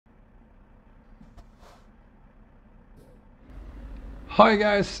Hi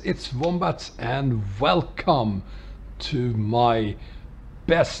guys, it's Wombat and welcome to my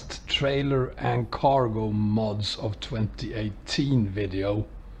best trailer and cargo mods of 2018 video.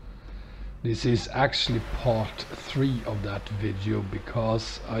 This is actually part 3 of that video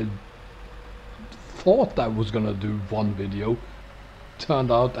because I thought I was gonna do one video.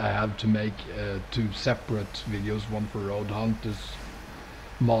 Turned out I had to make 2 separate videos, one for Road Hunters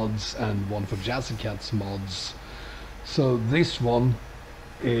mods and one for Kässbohrer mods. So this one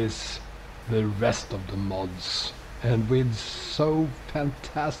is the rest of the mods, and with so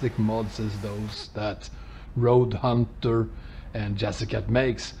fantastic mods as those that Road Hunter and Kässbohrer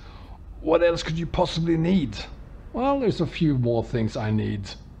makes, what else could you possibly need? Well, there's a few more things I need.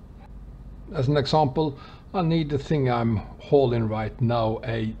 As an example, I need the thing I'm hauling right now,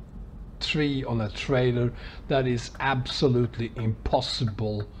 a tree on a trailer that is absolutely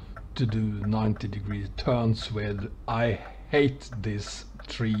impossible to do 90-degree turns with. I hate this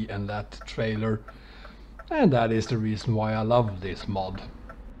tree and that trailer, and that is the reason why I love this mod.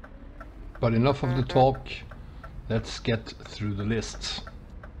 But enough of the talk, let's get through the lists.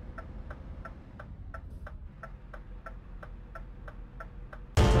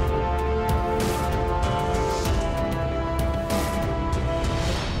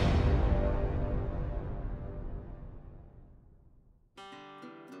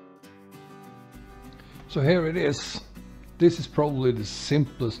 So here it is. This is probably the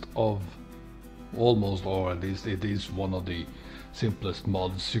simplest of almost, or at least it is one of the simplest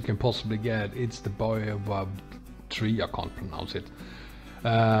mods you can possibly get. It's the Boabab tree, I can't pronounce it.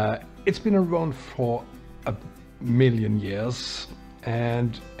 It's been around for a million years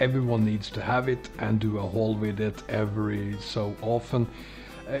and everyone needs to have it and do a haul with it every so often.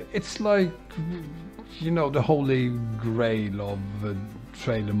 It's like, you know, the holy grail of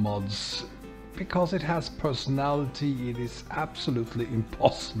trailer mods. Because it has personality, it is absolutely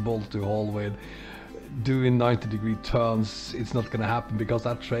impossible to haul with. Doing 90-degree turns, it's not gonna happen because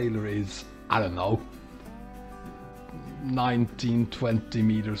that trailer is, I don't know, 19-20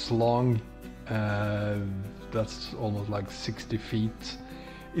 meters long. That's almost like 60 feet.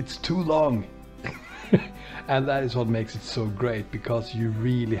 It's too long. And that is what makes it so great, because you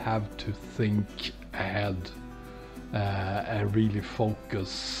really have to think ahead and really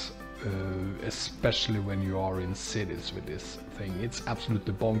focus. Especially when you are in cities with this thing. It's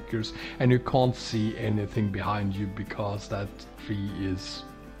absolutely bonkers, and you can't see anything behind you because that tree it's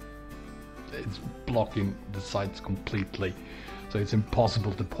blocking the sights completely, so it's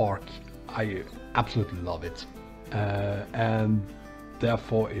impossible to park. I absolutely love it, and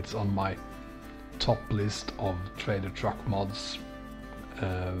therefore it's on my top list of trailer truck mods.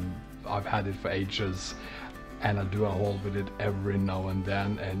 I've had it for ages and I do a haul with it every now and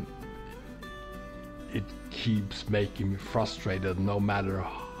then, and it keeps making me frustrated no matter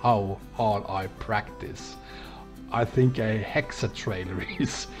how hard I practice. I think a Hexa trailer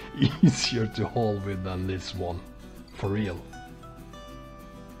is easier to haul with than this one, for real.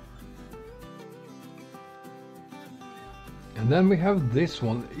 And then we have this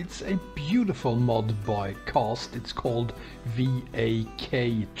one. It's a beautiful mod by Kast. It's called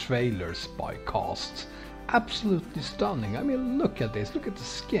VAK Trailers by Kast. Absolutely stunning. I mean, look at this, look at the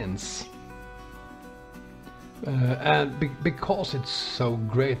skins. And because it's so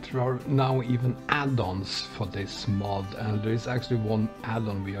great, there are now even add-ons for this mod, and there is actually one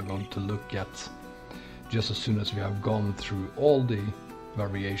add-on we are going to look at just as soon as we have gone through all the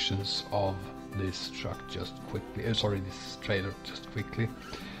variations of this truck just quickly. This trailer just quickly.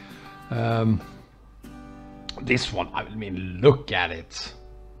 This one, I mean, look at it,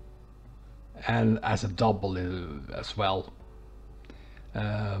 and as a double as well.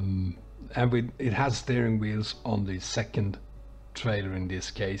 And it has steering wheels on the second trailer in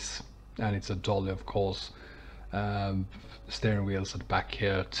this case, and it's a dolly, of course. Steering wheels at the back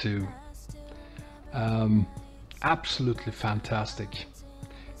here too. Absolutely fantastic.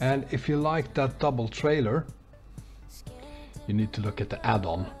 And if you like that double trailer, you need to look at the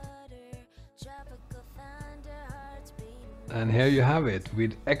add-on. And here you have it,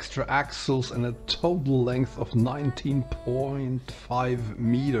 with extra axles and a total length of 19.5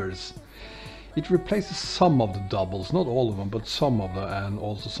 meters. It replaces some of the doubles, not all of them, but some of them, and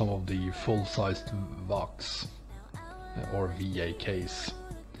also some of the full-sized VAKs or VAKs.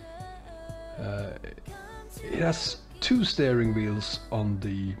 It has 2 steering wheels on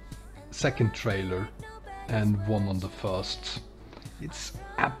the second trailer and one on the first. It's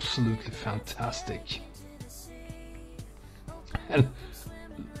absolutely fantastic. And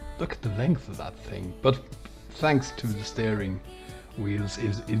look at the length of that thing. But thanks to the steering wheels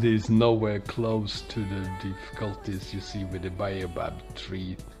it is nowhere close to the difficulties you see with the Boabab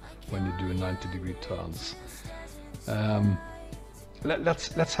 3 when you do 90-degree turns.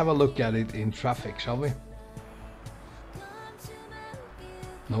 Let's have a look at it in traffic, shall we?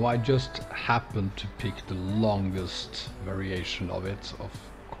 Now I just happened to pick the longest variation of it, of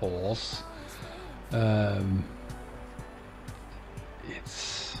course.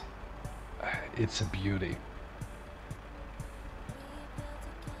 It's a beauty.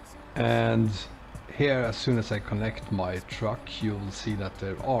 And here, as soon as I connect my truck, you'll see that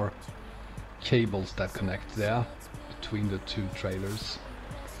there are cables that connect there between the two trailers,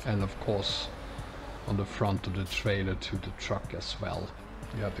 and of course on the front of the trailer to the truck as well.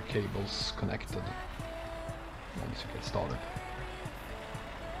 You have the cables connected once you get started.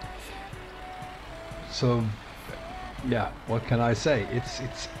 So yeah, what can I say? It's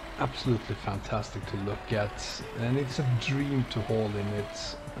absolutely fantastic to look at, and it's a dream to haul in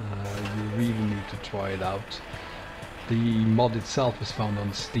it. You really need to try it out. The mod itself is found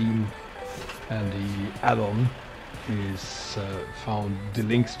on Steam, and the add-on is found. The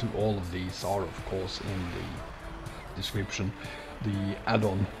links to all of these are of course in the description. The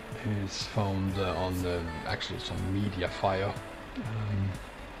add-on is found on actually some Mediafire,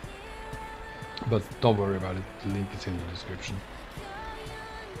 but don't worry about it, the link is in the description.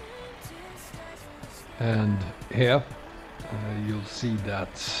 And here you'll see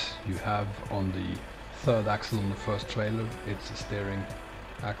that you have on the third axle on the first trailer, it's a steering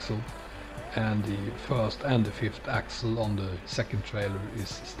axle, and the first and the fifth axle on the second trailer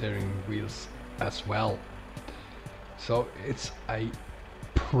is steering wheels as well. So it's a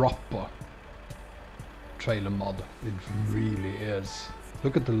proper trailer mod, it really is.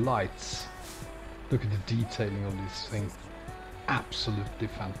 Look at the lights, look at the detailing of this thing, absolutely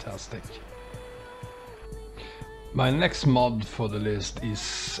fantastic. My next mod for the list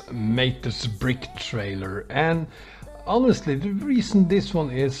is Mater's Brick Trailer, and honestly the reason this one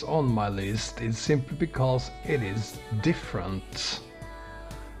is on my list is simply because it is different.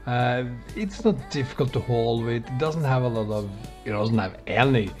 It's not difficult to haul with, it doesn't have a lot of, it doesn't have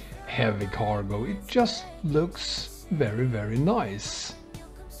any heavy cargo, it just looks very nice.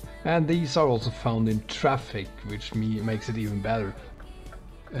 And these are also found in traffic, which makes it even better.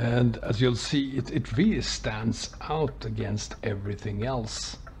 And as you'll see, it really stands out against everything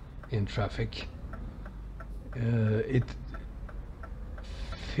else in traffic. It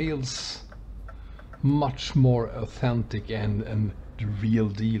feels much more authentic and the real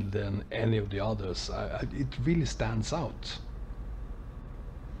deal than any of the others. It really stands out.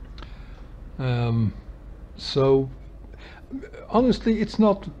 So honestly, it's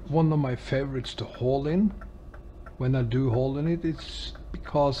not one of my favorites to haul in. When I do haul in it, it's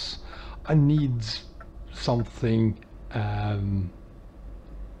because I need something to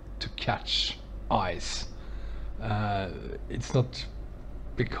catch eyes. It's not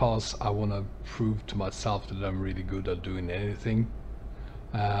because I want to prove to myself that I'm really good at doing anything,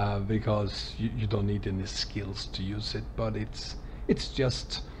 because you don't need any skills to use it, but it's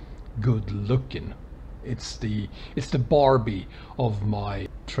just good looking. It's the Barbie of my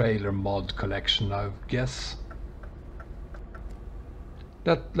trailer mod collection, I guess.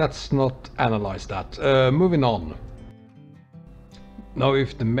 Let's not analyze that. Moving on. Now,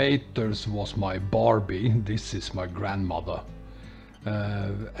 if the Maters was my Barbie, this is my grandmother.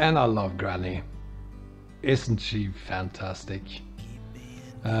 And I love Granny. Isn't she fantastic?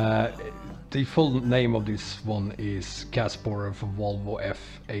 The full name of this one is Kässbohrer for Volvo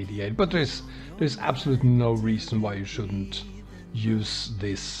F88, but there's absolutely no reason why you shouldn't use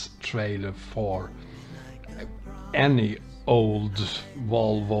this trailer for any old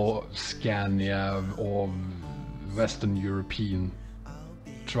Volvo, Scania or Western European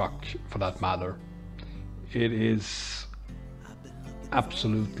truck for that matter. It is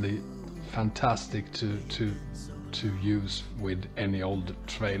absolutely fantastic to use with any old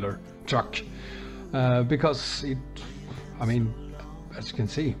trailer truck, because I mean, as you can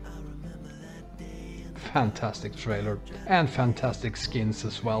see, fantastic trailer and fantastic skins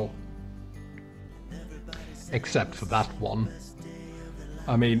as well. Except for that one.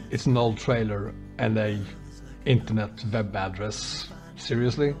 I mean, it's an old trailer and a internet web address.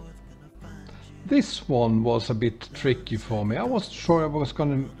 Seriously? This one was a bit tricky for me. I wasn't sure I was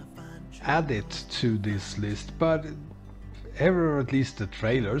gonna add it to this list, but or at least the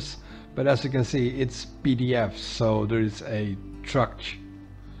trailers. But as you can see, it's PDF, so there is a truck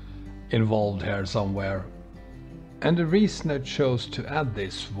involved here somewhere. And the reason I chose to add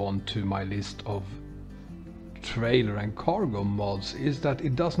this one to my list of trailer and cargo mods is that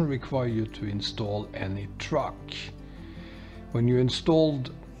it doesn't require you to install any truck. when you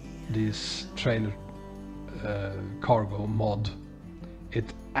installed this trailer cargo mod,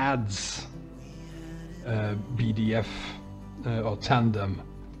 it adds BDF or Tandem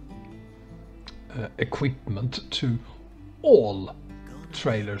equipment to all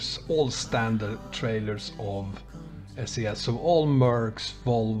trailers, all standard trailers of SES. So all Mercs,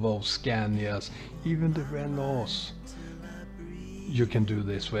 Volvo, Scanias, even the Renaults, you can do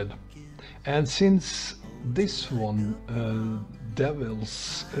this with. And since this one,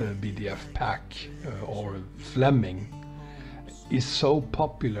 Devil's BDF pack or Fleming, is so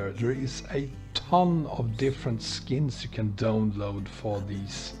popular, there is a ton of different skins you can download for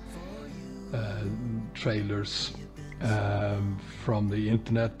these trailers from the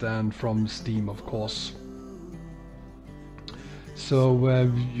internet and from Steam, of course.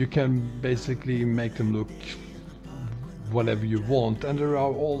 So you can basically make them look whatever you want, and there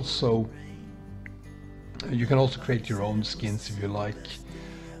are also, you can also create your own skins if you like.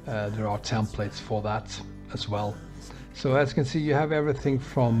 There are templates for that as well. So as you can see, you have everything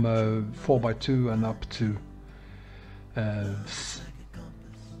from 4x2 and up to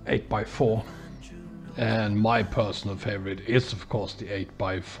 8x4. And my personal favorite is of course the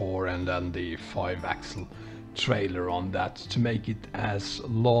 8x4 and then the 5-axle trailer on that, to make it as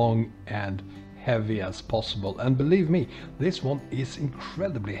long and heavy as possible. And believe me, this one is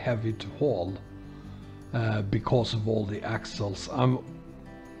incredibly heavy to haul because of all the axles. I'm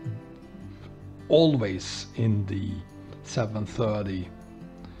always in the 730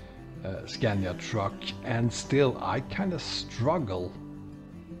 Scania truck, and still I kind of struggle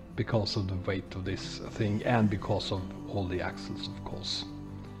because of the weight of this thing and because of all the axles, of course.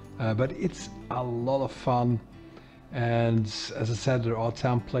 But it's a lot of fun, and as I said, there are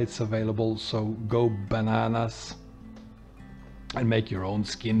templates available, so go bananas and make your own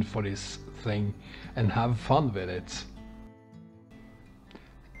skin for this thing and have fun with it.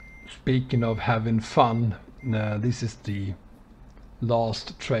 Speaking of having fun, this is the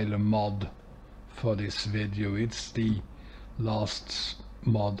last trailer mod for this video. It's the last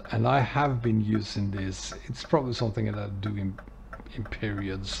mod, and I have been using this. It's probably something that I do in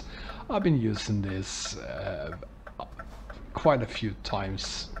periods. I've been using this quite a few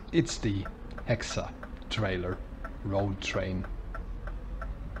times. It's the Hexa trailer road train.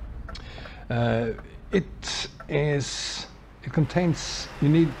 It contains, you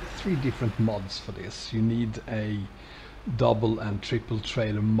need 3 different mods for this. You need a double and triple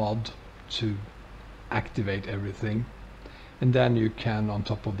trailer mod to activate everything, and then you can on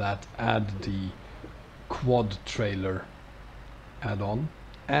top of that add the quad trailer add-on,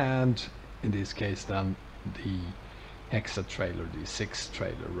 and in this case then the Hexa trailer, the 6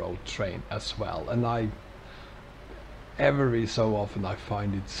 trailer road train as well. And every so often I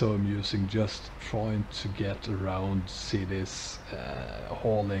find it so amusing just trying to get around cities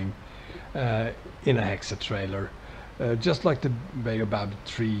hauling in a Hexa trailer. Just like the Boabab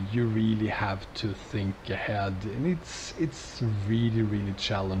 3, you really have to think ahead, and it's really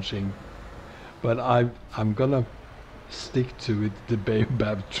challenging. But I'm gonna stick to it. The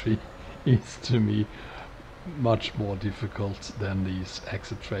Boabab 3 is to me much more difficult than these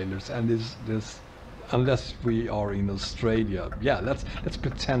Hexa trailers, and this unless we are in Australia. Yeah, let's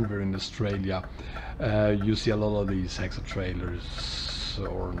pretend we're in Australia. You see a lot of these Hexa trailers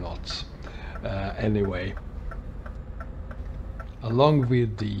or not. Anyway, along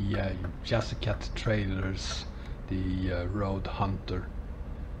with the Cat trailers, the Road Hunter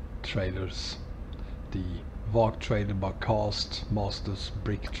trailers, the VAK trailer by Kast, Masters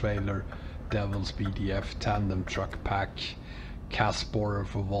brick trailer, Devil's BDF Tandem truck pack, Kässbohrer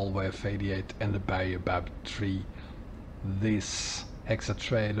for Volvo F88, and the Boabab 3. This Hexa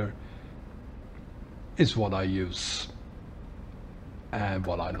trailer is what I use and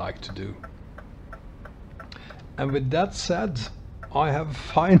what I like to do. And with that said, I have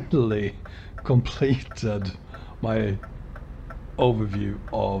finally completed my overview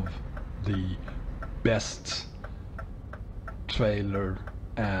of the best trailer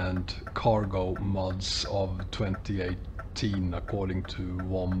and cargo mods of 2018 according to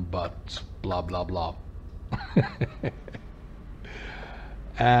Wombat blah blah blah.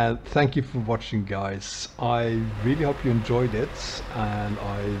 And thank you for watching, guys. I really hope you enjoyed it, and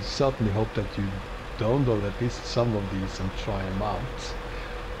I certainly hope that you download at least some of these and try them out.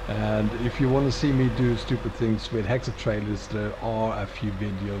 And if you want to see me do stupid things with Hexa trailers, there are a few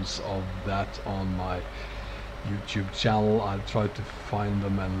videos of that on my YouTube channel. I'll try to find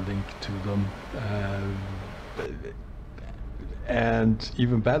them and link to them. And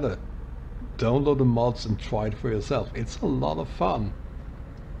even better, download the mods and try it for yourself. It's a lot of fun.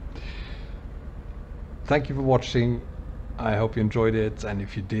 Thank you for watching. I hope you enjoyed it, and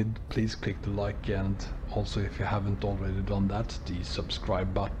if you did, please click the like, and also if you haven't already done that, the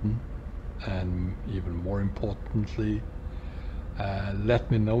subscribe button. And even more importantly, let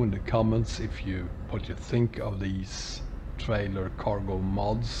me know in the comments what you think of these trailer cargo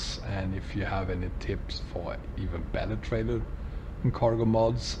mods, and if you have any tips for even better trailer and cargo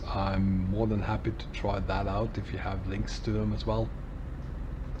mods. I'm more than happy to try that out if you have links to them as well.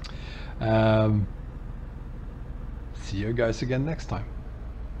 See you guys again next time.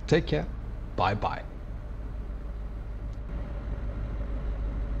 Take care. Bye bye.